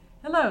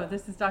Hello,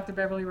 this is Dr.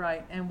 Beverly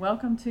Wright, and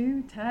welcome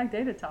to Tag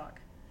Data Talk.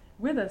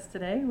 With us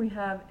today, we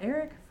have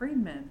Eric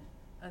Friedman,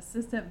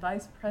 Assistant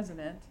Vice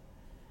President,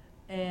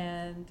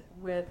 and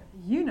with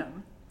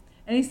Unum,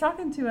 and he's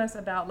talking to us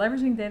about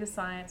leveraging data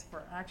science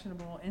for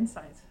actionable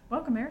insights.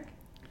 Welcome, Eric.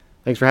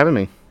 Thanks for having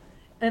me.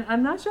 And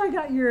I'm not sure I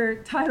got your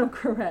title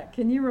correct.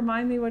 Can you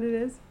remind me what it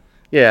is?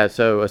 Yeah,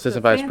 so It's a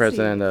Assistant Vice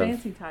President of...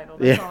 fancy title.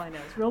 That's all I know.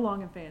 It's real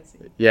long and fancy.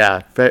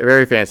 Yeah,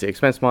 very fancy.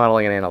 Expense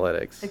modeling and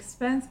analytics.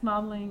 Expense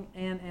modeling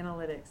and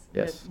analytics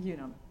Yes. with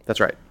Unum.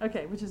 That's right.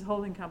 Okay, which is a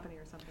holding company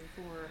or something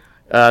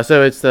for...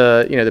 So it's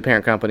the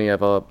parent company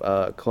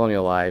of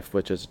Colonial Life,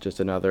 which is just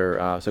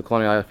another. So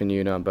Colonial Life and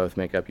Unum both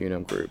make up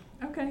Unum Group.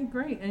 Okay,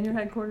 great. And you're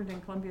headquartered in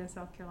Columbia,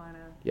 South Carolina.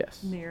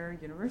 Yes. Near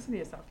University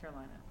of South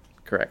Carolina.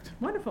 Correct.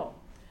 Wonderful.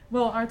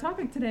 Well, our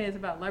topic today is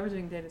about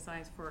leveraging data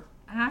science for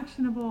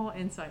actionable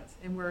insights.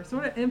 And we're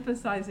sort of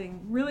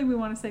emphasizing, really we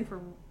want to say for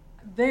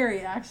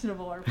very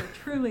actionable or for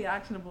truly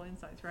actionable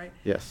insights, right?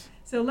 Yes.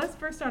 So let's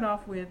first start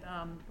off with,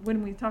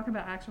 when we talk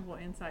about actionable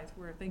insights,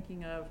 we're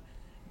thinking of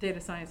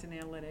data science and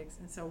analytics.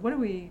 And so what do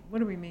we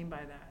mean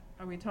by that?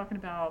 Are we talking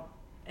about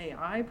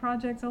AI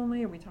projects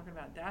only? Are we talking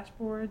about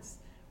dashboards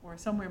or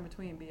somewhere in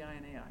between BI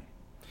and AI?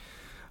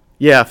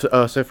 Yeah,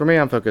 so for me,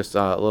 I'm focused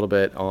a little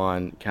bit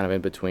on kind of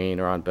in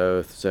between or on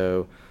both.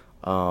 So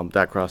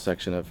that cross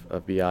section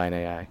of BI and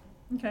AI.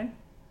 Okay,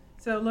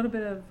 so a little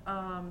bit of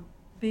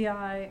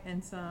BI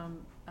and some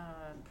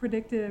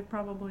predictive,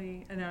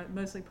 probably, and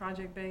mostly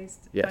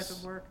project-based Yes. type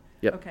of work.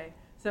 Yep. Okay,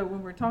 so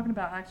when we're talking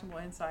about actionable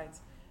insights,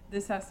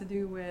 this has to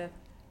do with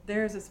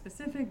there's a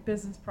specific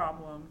business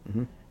problem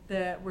Mm-hmm.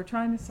 that we're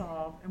trying to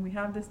solve, and we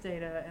have this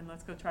data, and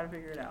let's go try to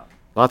figure it out.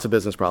 Lots of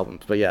business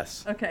problems, but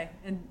yes. Okay,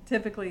 and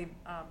typically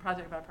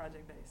project by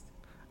project based.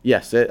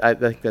 Yes, I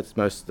think that's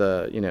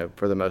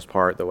for the most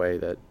part, the way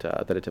that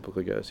it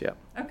typically goes. Yeah.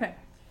 Okay,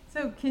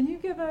 so can you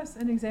give us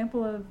an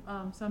example of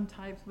some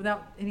types,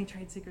 without any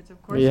trade secrets,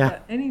 of course, Yeah.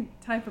 but any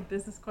type of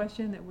business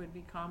question that would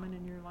be common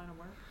in your line of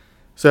work?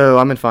 So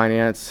I'm in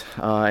finance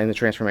in the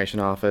transformation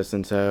office,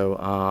 and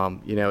so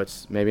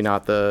it's maybe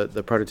not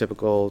the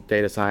prototypical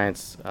data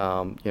science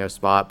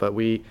spot, but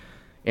we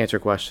answer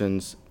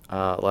questions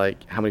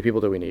like how many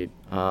people do we need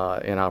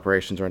in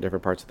operations or in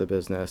different parts of the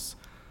business.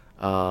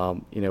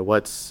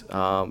 What's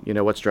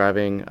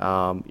driving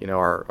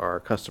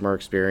our customer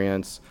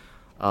experience.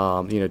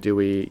 Do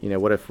we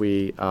what if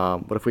we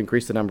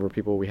increase the number of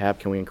people we have?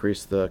 Can we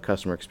increase the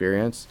customer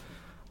experience?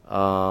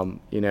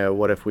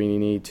 What if we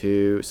need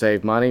to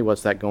save money?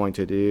 What's that going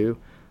to do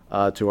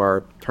to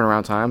our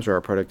turnaround times or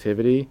our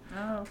productivity?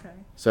 Oh, okay.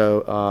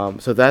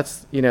 So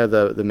that's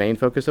the main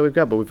focus that we've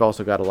got, but we've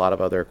also got a lot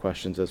of other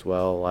questions as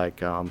well,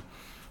 like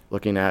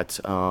looking at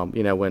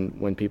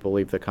when people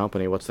leave the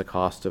company, what's the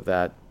cost of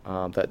that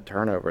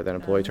turnover, that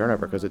employee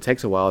turnover? Because it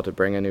takes a while to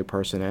bring a new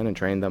person in and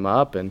train them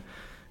up and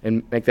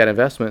make that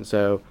investment.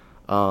 So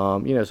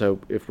so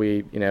if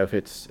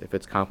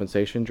it's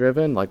compensation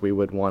driven, like we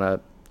would want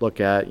to look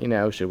at,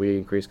 should we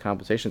increase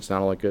compensation? It's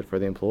not only good for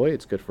the employee,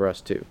 it's good for us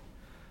too.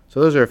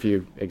 So those are a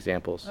few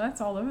examples. Well,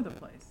 that's all over the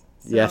place.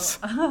 So, Yes.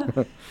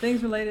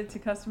 things related to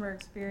customer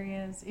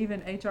experience,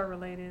 even HR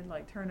related,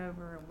 like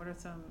turnover, and what are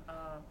some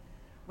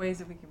ways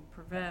that we can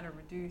prevent or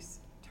reduce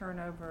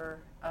turnover,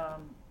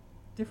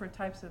 different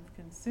types of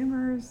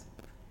consumers,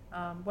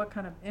 what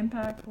kind of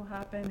impact will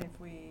happen if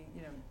we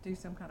do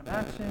some kind of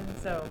action.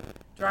 So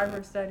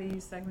driver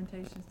studies,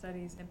 segmentation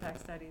studies,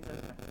 impact studies,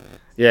 those kinds of things.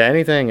 Yeah,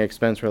 anything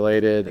expense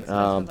related,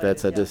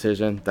 that's a yeah.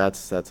 decision,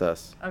 that's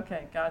us.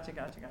 Okay, gotcha.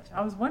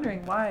 I was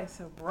wondering why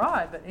so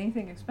broad, but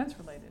anything expense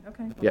related.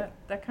 Okay, well Yep.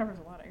 that covers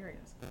a lot of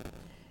areas.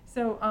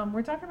 So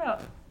we're talking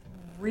about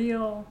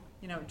real,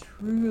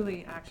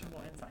 truly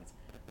actionable insights.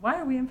 Why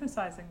are we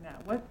emphasizing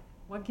that?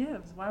 What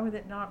gives? Why would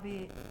it not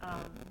be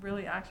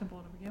really actionable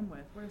to begin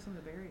with? What are some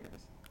of the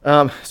barriers?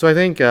 So I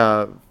think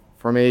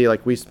for me,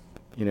 like we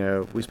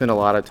spend a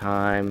lot of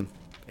time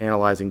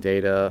analyzing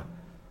data,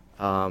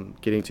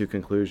 getting to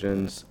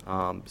conclusions.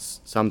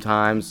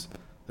 Sometimes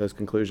those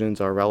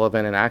conclusions are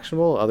relevant and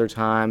actionable. Other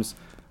times,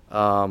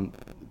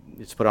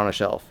 it's put on a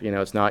shelf.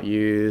 It's not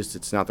used.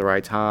 It's not the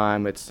right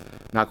time. It's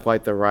not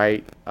quite the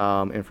right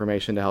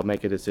information to help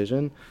make a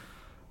decision.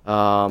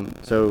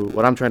 So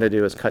what I'm trying to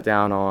do is cut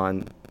down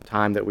on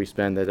time that we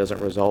spend that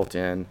doesn't result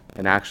in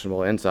an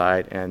actionable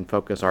insight and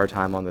focus our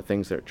time on the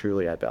things that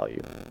truly add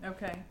value.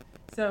 Okay,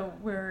 so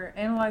we're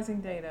analyzing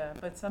data,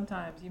 but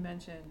sometimes you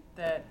mentioned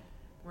that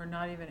we're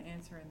not even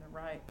answering the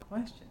right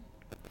question.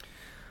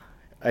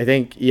 I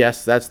think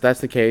yes, that's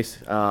the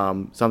case.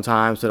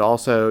 Sometimes, but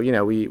also,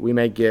 we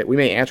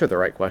may answer the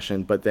right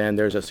question, but then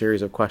there's a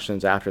series of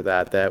questions after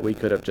that we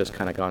could have just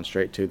kind of gone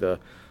straight to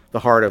the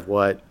heart of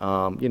what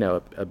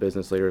a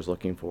business leader is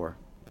looking for.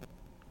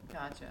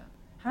 Gotcha.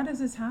 How does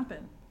this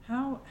happen?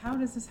 How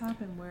does this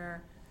happen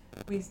where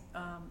we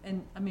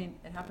and I mean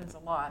it happens a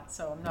lot,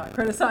 so I'm not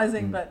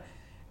criticizing, but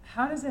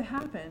how does it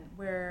happen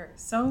where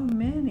so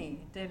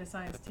many data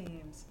science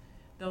teams,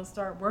 they'll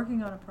start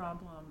working on a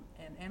problem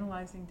and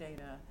analyzing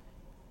data,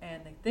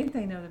 and they think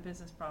they know the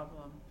business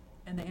problem,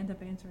 and they end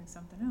up answering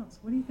something else?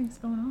 What do you think's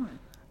going on?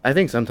 I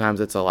think sometimes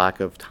it's a lack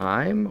of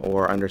time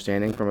or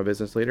understanding from a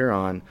business leader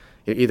on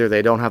either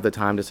they don't have the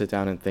time to sit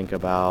down and think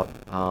about,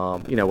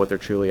 what they're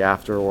truly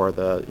after, or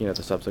the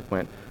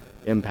subsequent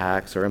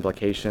impacts or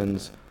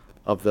implications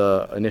of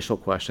the initial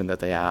question that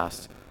they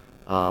asked.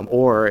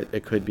 Or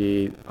it could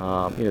be,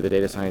 the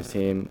data science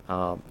team,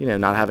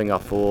 not having a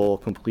full,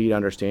 complete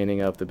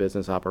understanding of the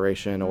business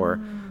operation or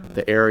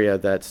the area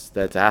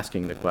that's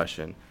asking the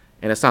question.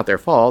 And it's not their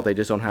fault; they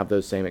just don't have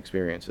those same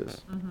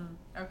experiences.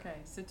 Okay,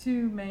 so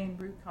two main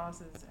root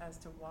causes as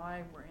to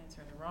why we're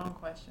answering the wrong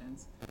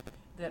questions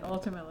that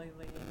ultimately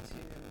lead to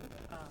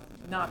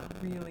not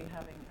really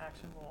having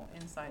actionable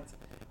insights.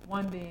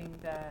 One being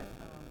that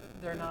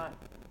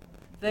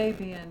they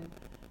being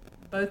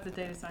both the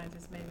data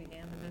scientist maybe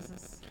and the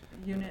business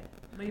unit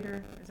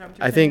leader. Is that what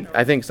you're saying?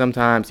 I think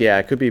sometimes, yeah,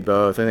 it could be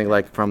both. I think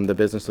like from the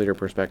business leader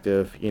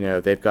perspective,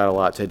 they've got a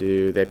lot to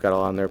do. They've got a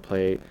lot on their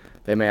plate.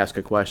 They may ask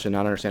a question,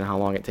 not understand how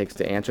long it takes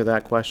to answer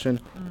that question,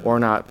 or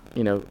not,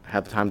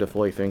 have time to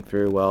fully think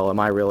through, well, am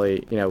I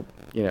really,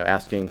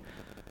 asking,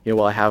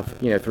 well, I have,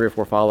 3 or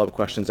 4 follow-up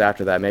questions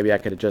after that. Maybe I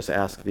could just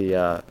ask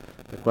the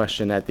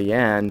question at the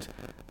end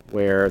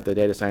where the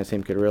data science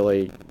team could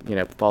really,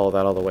 follow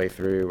that all the way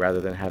through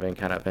rather than having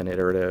kind of an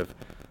iterative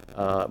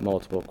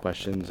multiple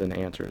questions and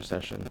answers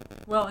session.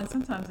 Well, and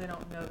sometimes they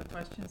don't know the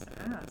questions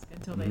to ask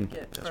until they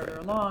get That's further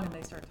right. along and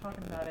they start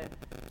talking about it.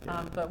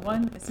 Yeah. But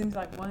it seems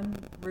like one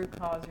root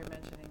cause you're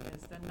mentioning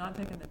is they're not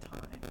taking the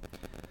time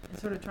and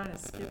sort of trying to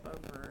skip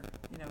over,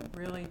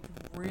 really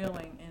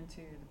drilling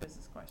into the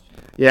business question.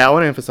 Yeah, I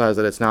want to emphasize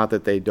that it's not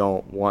that they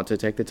don't want to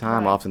take the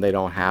time. Right. Often they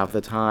don't have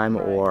the time,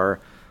 Right. or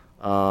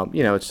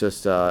it's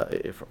just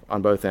if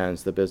on both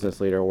ends, the business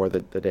leader or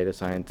the data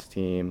science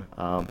team,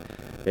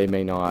 they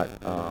may not,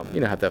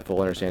 have that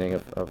full understanding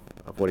of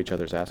what each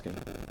other's asking.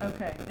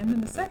 Okay, and then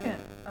the second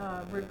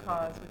root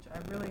cause, which I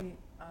really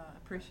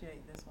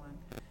appreciate this one,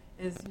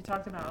 is you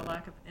talked about a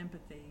lack of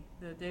empathy.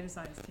 The data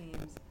science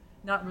teams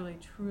not really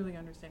truly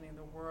understanding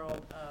the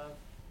world of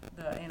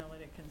the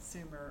analytic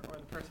consumer or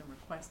the person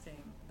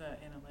requesting the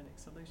analytic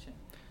solution.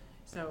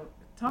 So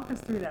talk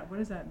us through that. What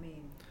does that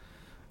mean?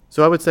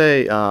 So I would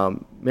say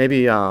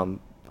maybe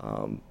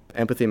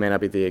empathy may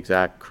not be the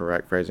exact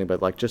correct phrasing,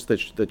 but like just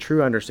the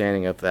true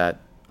understanding of that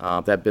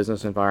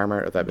business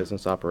environment or that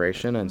business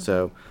operation. And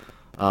so,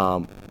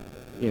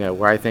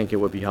 where I think it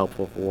would be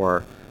helpful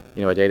for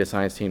a data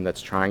science team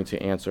that's trying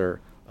to answer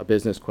a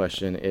business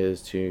question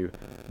is to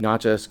not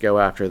just go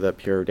after the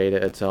pure data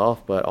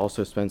itself, but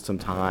also spend some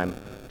time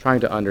trying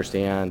to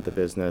understand the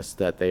business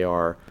that they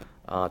are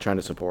trying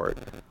to support.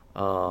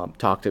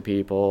 Talk to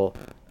people,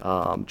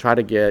 try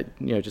to get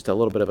just a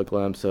little bit of a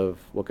glimpse of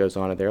what goes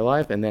on in their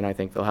life, and then I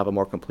think they'll have a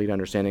more complete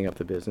understanding of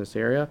the business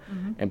area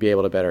and be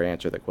able to better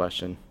answer the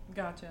question.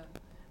 Gotcha.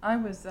 I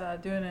was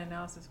doing an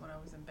analysis when I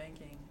was in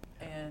banking,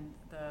 and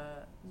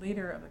the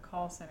leader of the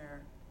call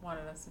center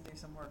wanted us to do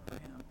some work for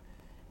him.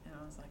 And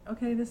I was like,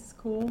 okay, this is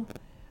cool.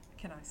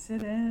 Can I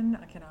sit in?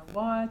 Can I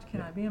watch?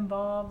 Can I be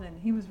involved? And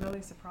he was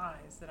really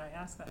surprised that I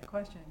asked that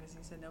question because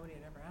he said nobody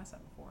had ever asked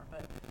that before.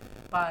 But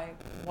by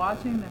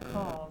watching the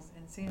calls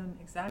and seeing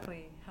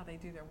exactly how they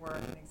do their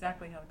work and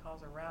exactly how the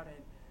calls are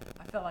routed,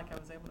 I felt like I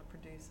was able to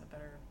produce a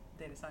better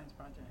data science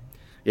project.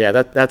 Yeah,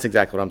 that's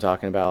exactly what I'm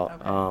talking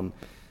about. Okay.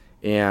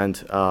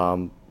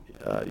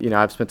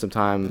 I've spent some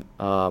time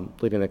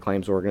leading the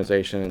claims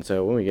organization, and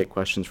so when we get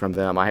questions from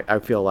them, I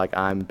feel like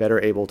I'm better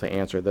able to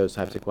answer those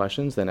types of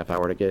questions than if I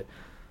were to get,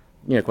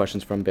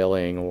 questions from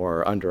billing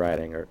or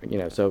underwriting, or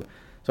so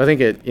I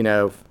think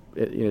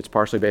it's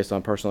partially based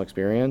on personal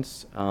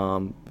experience,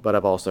 but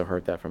I've also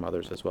heard that from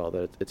others as well,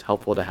 that it's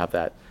helpful to have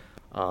that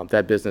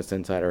business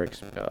insider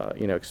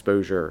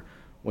exposure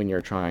when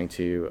you're trying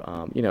to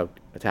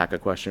attack a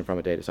question from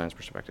a data science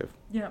perspective.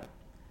 Yeah.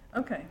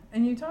 Okay.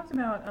 And you talked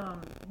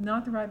about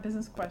not the right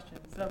business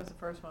questions. That was the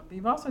first one. But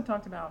you've also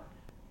talked about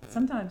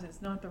sometimes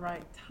it's not the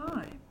right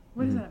time.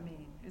 What does that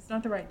mean? It's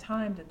not the right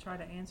time to try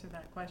to answer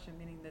that question,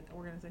 meaning that the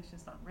organization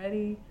is not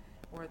ready,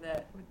 or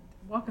that.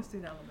 Walk us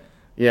through that a little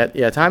bit.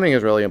 Yeah, timing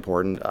is really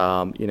important.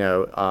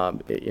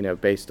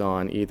 Based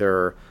on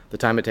either the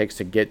time it takes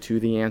to get to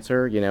the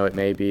answer. It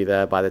may be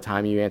that by the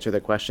time you answer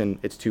the question,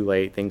 it's too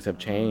late. Things have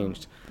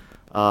changed,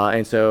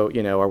 and so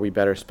are we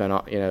better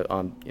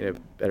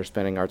better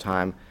spending our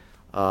time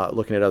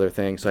looking at other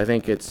things? So I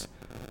think it's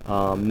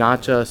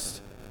not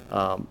just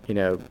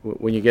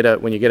when you get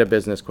a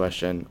business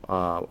question,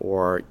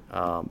 or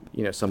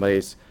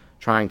somebody's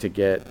trying to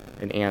get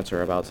an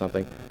answer about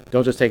something,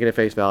 don't just take it at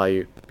face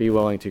value. Be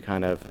willing to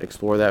kind of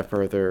explore that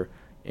further,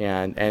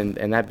 and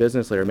that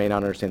business leader may not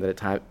understand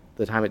that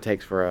the time it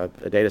takes for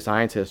a data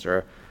scientist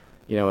or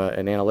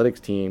an analytics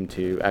team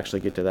to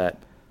actually get to that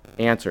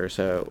answer.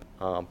 So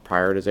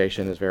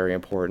prioritization is very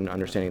important.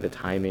 Understanding the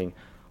timing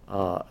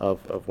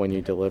of when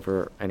you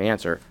deliver an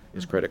answer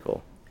is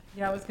critical.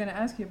 Yeah, I was going to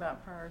ask you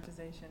about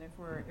prioritization. If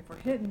we're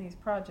hitting these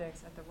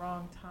projects at the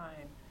wrong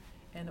time,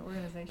 and the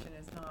organization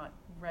is not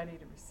ready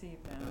to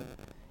receive them,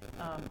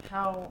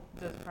 how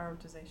does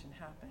prioritization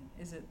happen?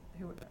 Is it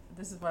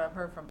this is what I've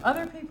heard from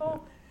other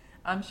people,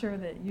 I'm sure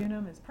that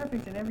Unum is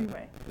perfect in every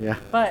way. Yeah.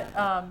 But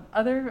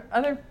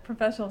other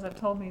professionals have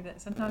told me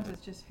that sometimes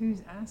it's just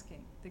who's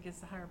asking that gets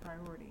the higher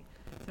priority.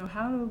 So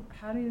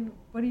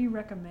what do you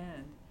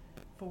recommend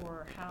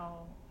for how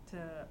to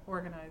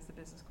organize the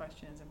business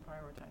questions and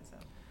prioritize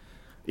them?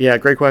 Yeah,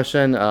 great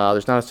question.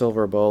 There's not a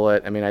silver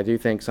bullet. I mean, I do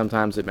think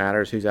sometimes it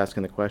matters who's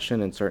asking the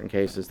question. In certain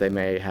cases, they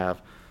may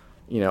have,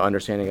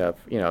 understanding of,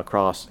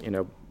 across,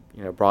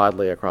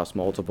 broadly across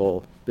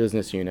multiple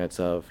business units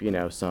of,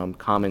 some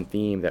common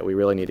theme that we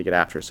really need to get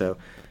after. So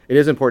it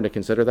is important to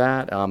consider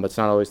that, but it's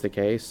not always the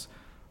case.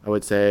 I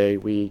would say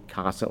we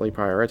constantly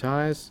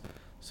prioritize.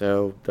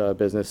 So the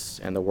business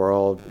and the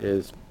world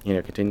is,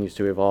 continues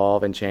to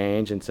evolve and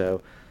change. And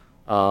so,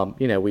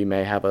 we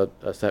may have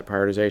a set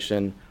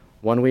prioritization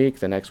one week,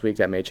 the next week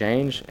that may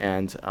change.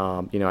 And, I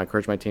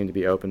encourage my team to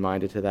be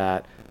open-minded to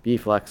that, be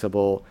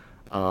flexible,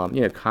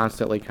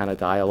 constantly kind of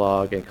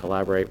dialogue and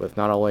collaborate with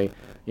not only,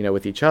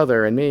 with each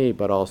other and me,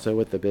 but also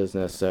with the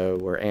business. So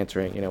we're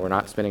answering, we're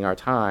not spending our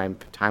time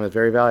is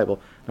very valuable,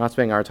 not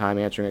spending our time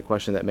answering a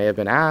question that may have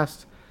been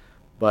asked,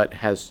 but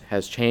has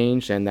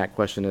changed. And that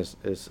question is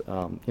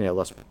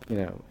less,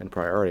 in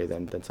priority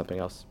than something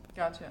else.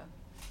 Gotcha.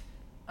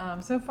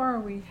 So far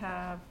we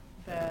have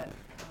that,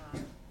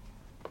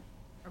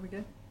 are we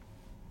good?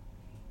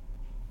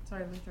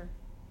 Sorry, Luther.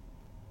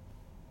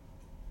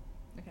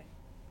 Okay.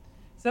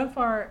 So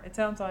far, it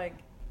sounds like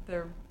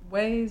the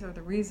ways or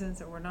the reasons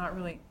that we're not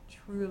really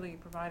truly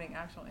providing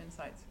actual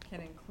insights can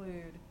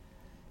include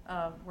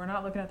we're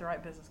not looking at the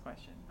right business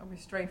question, or we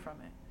stray from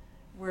it.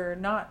 We're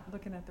not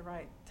looking at the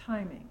right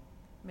timing.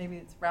 Maybe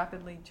it's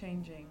rapidly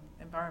changing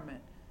environment.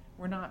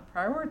 We're not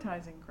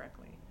prioritizing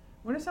correctly.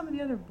 What are some of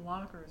the other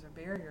blockers or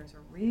barriers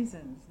or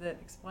reasons that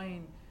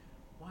explain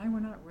why we're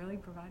not really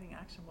providing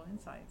actionable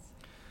insights?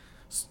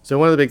 So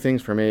one of the big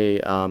things for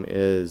me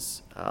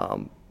is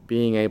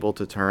being able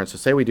to turn. So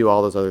say we do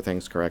all those other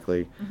things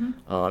correctly.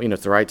 Mm-hmm.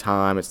 It's the right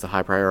time. It's the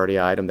high priority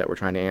item that we're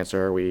trying to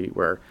answer.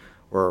 We're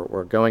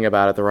going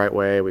about it the right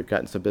way. We've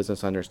gotten some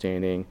business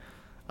understanding,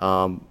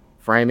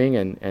 framing,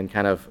 and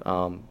kind of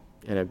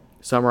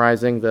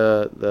summarizing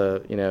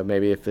the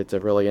maybe if it's a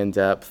really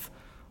in-depth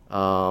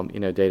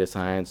data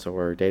science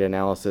or data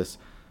analysis.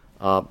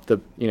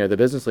 The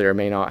business leader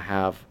may not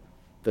have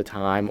the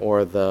time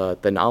or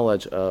the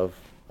knowledge of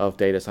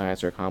data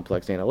science or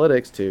complex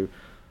analytics to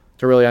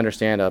really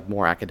understand a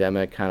more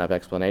academic kind of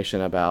explanation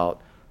about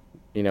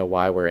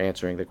why we're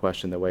answering the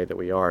question the way that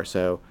we are.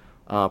 So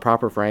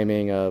proper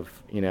framing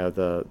of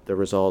the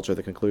results or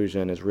the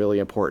conclusion is really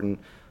important.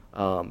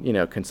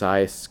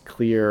 Concise,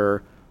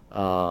 clear,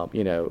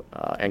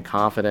 and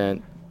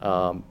confident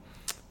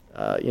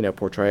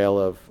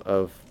portrayal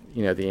of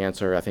the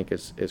answer, I think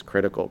is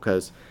critical,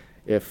 because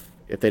if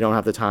they don't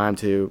have the time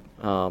to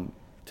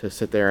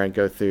sit there and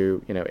go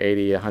through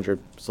 80, 100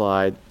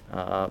 slide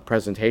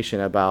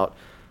presentation about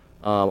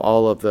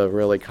all of the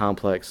really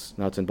complex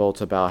nuts and bolts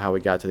about how we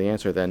got to the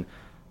answer, then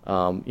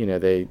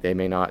they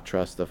may not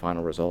trust the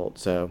final result.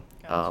 So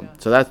Gotcha.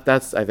 so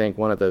that's I think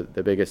one of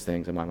the biggest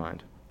things in my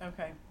mind.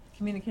 Okay.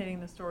 Communicating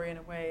the story in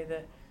a way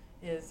that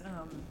is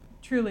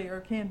truly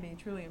or can be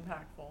truly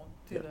impactful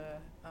to Yep.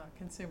 the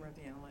consumer of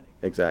the analytic.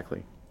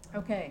 Exactly.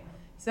 Okay.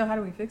 So how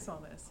do we fix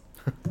all this?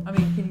 I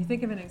mean, can you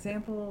think of an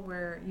example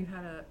where you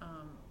had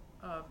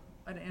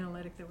an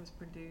analytic that was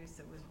produced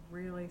that was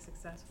really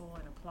successful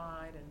and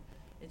applied, and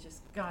it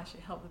just, gosh, it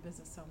helped the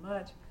business so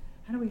much?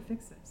 How do we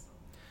fix this?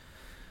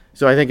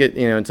 So I think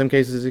in some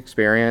cases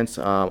experience.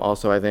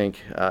 Also, I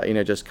think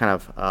just kind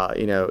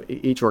of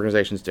each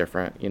organization is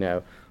different.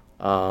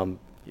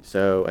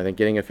 So I think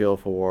getting a feel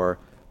for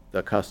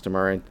the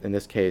customer, and in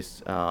this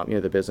case,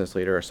 the business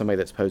leader or somebody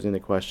that's posing the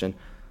question,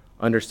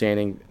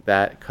 understanding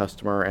that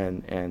customer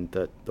and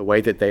the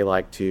way that they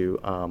like to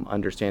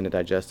understand and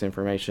digest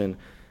information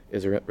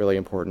is really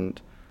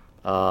important.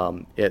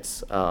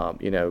 It's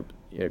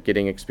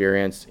getting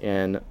experience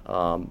in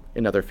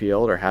another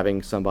field, or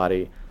having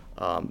somebody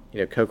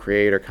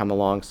co-create or come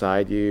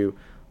alongside you.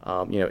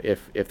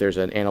 If there's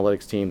an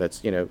analytics team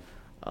that's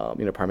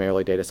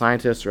primarily data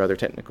scientists or other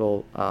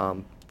technical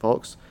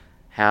folks,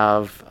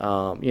 have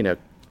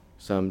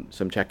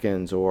some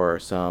check-ins or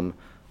some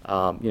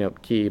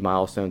key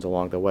milestones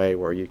along the way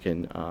where you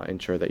can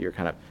ensure that you're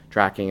kind of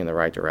tracking in the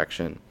right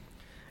direction.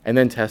 And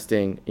then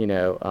testing,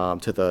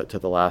 to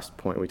the last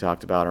point we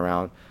talked about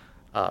around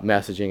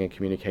messaging and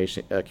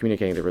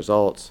communicating the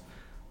results.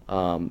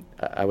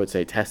 I would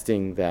say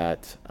testing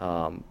that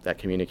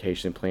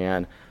communication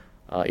plan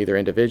either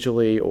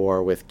individually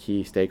or with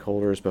key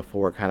stakeholders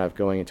before kind of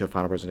going into a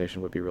final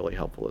presentation would be really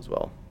helpful as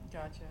well.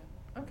 Gotcha.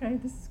 Okay,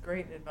 this is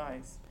great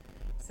advice.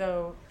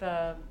 So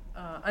the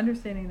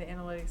understanding the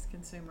analytics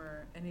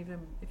consumer, and even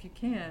if you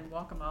can,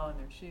 walk a mile in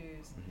their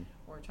shoes, Mhm.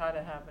 or try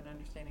to have an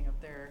understanding of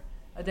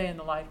a day in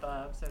the life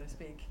of, so to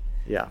speak.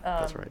 Yeah,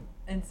 that's right.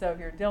 And so if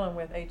you're dealing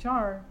with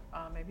HR,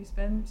 maybe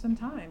spend some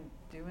time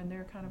doing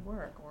their kind of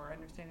work, or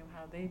understanding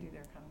how they do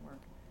their kind of work.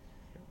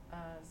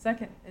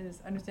 Second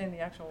is understanding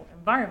the actual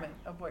environment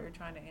of what you're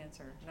trying to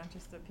answer, not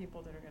just the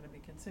people that are going to be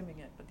consuming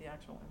it, but the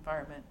actual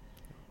environment.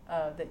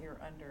 that you're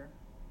under.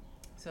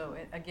 So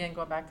again,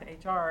 going back to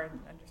HR and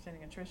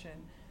understanding attrition,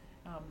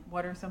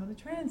 what are some of the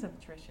trends of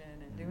attrition,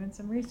 and doing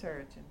some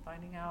research and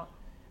finding out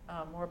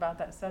more about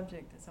that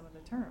subject and some of the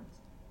terms.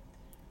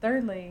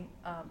 Thirdly,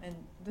 and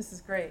this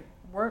is great,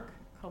 work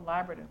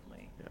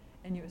collaboratively. Yeah.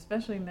 And you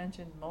especially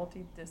mentioned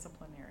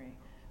multidisciplinary.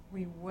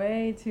 We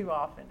way too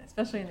often,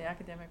 especially in the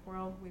academic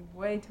world, we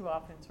way too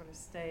often sort of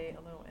stay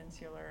a little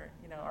insular,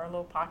 our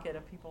little pocket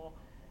of people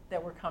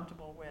that we're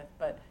comfortable with.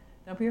 But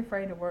don't be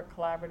afraid to work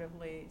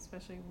collaboratively,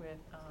 especially with,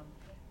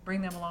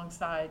 bring them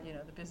alongside,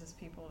 the business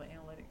people, the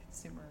analytic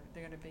consumer.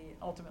 They're going to be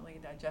ultimately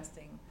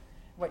digesting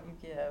what you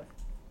give.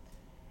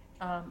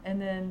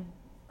 And then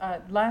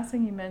last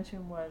thing you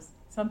mentioned was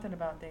something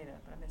about data,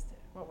 but I missed it.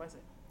 What was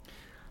it?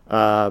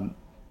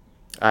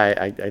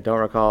 I don't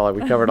recall.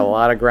 We covered a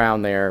lot of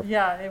ground there.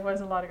 Yeah, it was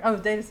a lot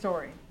of, data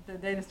story, the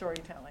data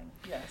storytelling,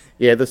 yes.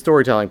 Yeah, the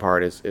storytelling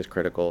part is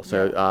critical.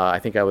 So Yeah. I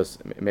think it was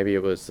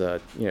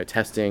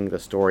testing the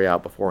story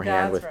out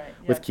beforehand That's right.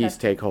 Yeah, with key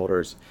testing.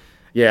 stakeholders.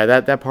 Yeah,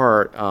 that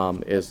part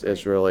is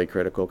great. really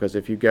critical, because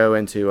if you go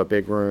into a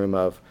big room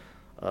of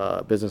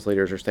business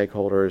leaders or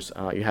stakeholders,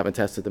 you haven't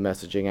tested the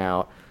messaging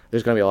out,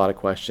 there's going to be a lot of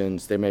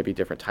questions. There may be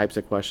different types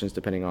of questions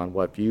depending on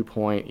what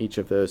viewpoint each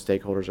of those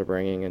stakeholders are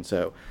bringing. And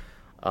so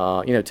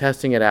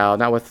testing it out,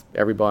 not with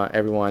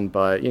everyone,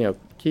 but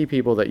key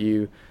people that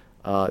you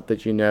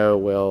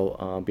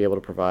will be able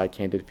to provide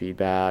candid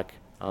feedback,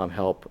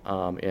 help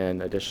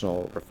in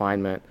additional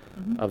refinement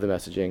of the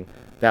messaging.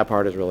 That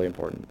part is really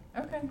important.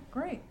 Okay,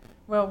 great.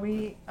 Well,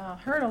 we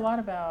heard a lot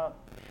about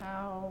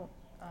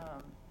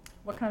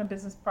what kind of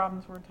business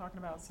problems we're talking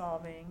about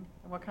solving,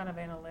 and what kind of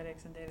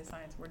analytics and data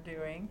science we're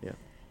doing. Yeah.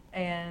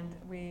 And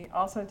we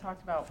also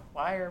talked about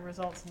why are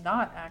results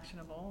not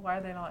actionable, why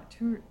are they not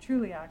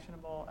truly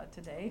actionable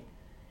to date,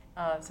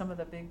 some of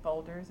the big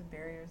boulders and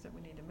barriers that we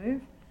need to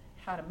move,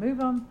 how to move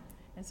them.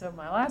 And so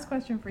my last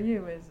question for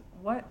you is,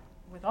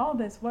 with all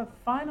this, what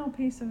final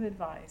piece of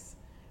advice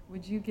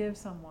would you give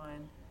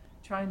someone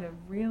trying to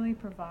really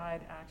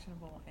provide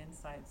actionable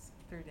insights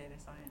through data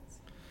science?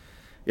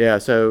 Yeah,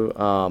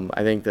 so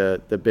I think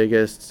the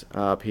biggest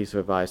piece of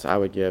advice I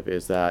would give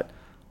is that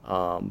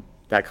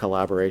that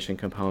collaboration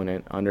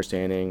component,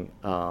 understanding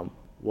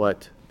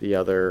what the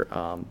other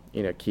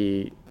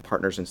key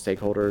partners and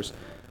stakeholders,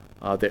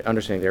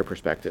 understanding their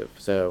perspective.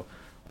 So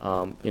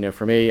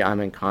for me, I'm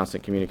in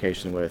constant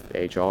communication with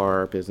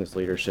HR, business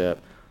leadership,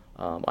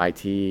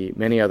 IT,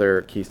 many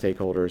other key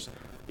stakeholders,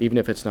 even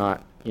if it's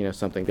not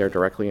something they're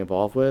directly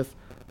involved with.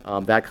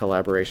 That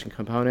collaboration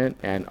component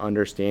and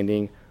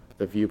understanding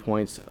the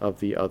viewpoints of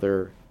the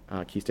other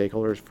key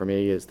stakeholders, for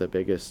me, is the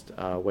biggest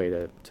way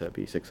to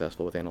be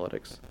successful with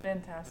analytics.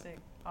 Fantastic.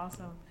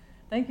 Awesome.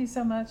 Thank you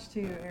so much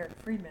to Eric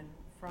Friedman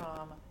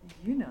from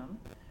Unum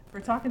for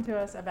talking to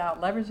us about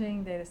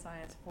leveraging data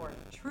science for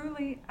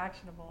truly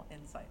actionable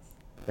insights.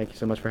 Thank you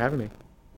so much for having me.